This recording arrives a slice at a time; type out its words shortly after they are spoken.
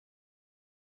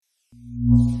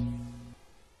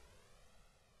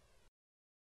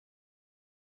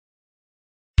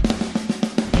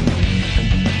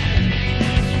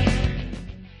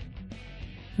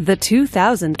The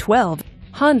 2012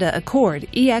 Honda Accord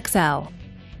EXL.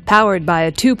 Powered by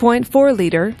a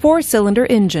 2.4-liter four-cylinder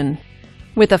engine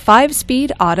with a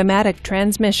 5-speed automatic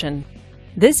transmission.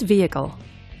 This vehicle,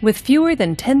 with fewer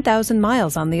than 10,000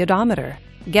 miles on the odometer,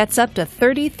 gets up to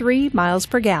 33 miles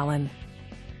per gallon.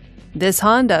 This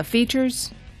Honda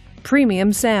features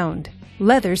premium sound,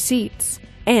 leather seats,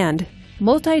 and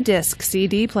multi-disc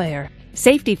CD player.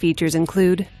 Safety features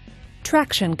include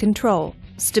traction control,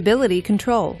 stability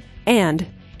control, and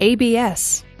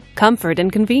ABS. Comfort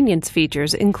and convenience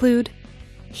features include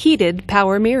heated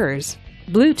power mirrors,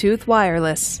 Bluetooth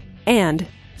wireless, and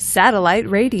satellite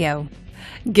radio.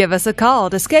 Give us a call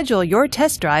to schedule your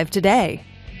test drive today.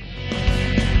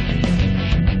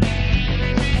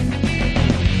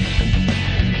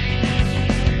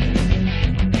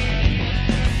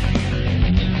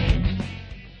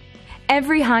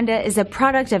 Every Honda is a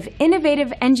product of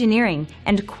innovative engineering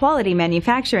and quality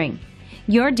manufacturing.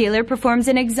 Your dealer performs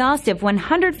an exhaustive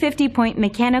 150-point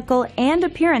mechanical and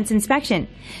appearance inspection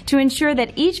to ensure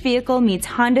that each vehicle meets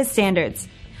Honda standards.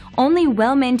 Only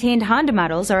well-maintained Honda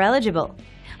models are eligible.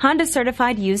 Honda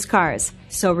certified used cars,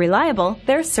 so reliable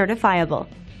they're certifiable.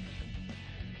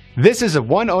 This is a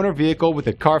one-owner vehicle with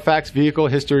a Carfax Vehicle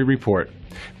History Report.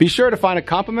 Be sure to find a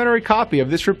complimentary copy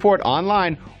of this report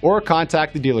online or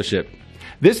contact the dealership.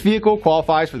 This vehicle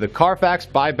qualifies for the Carfax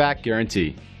Buyback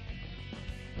Guarantee.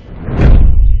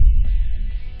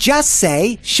 Just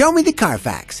say, "Show me the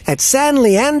Carfax" at San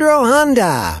Leandro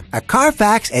Honda, a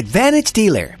Carfax Advantage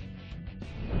dealer.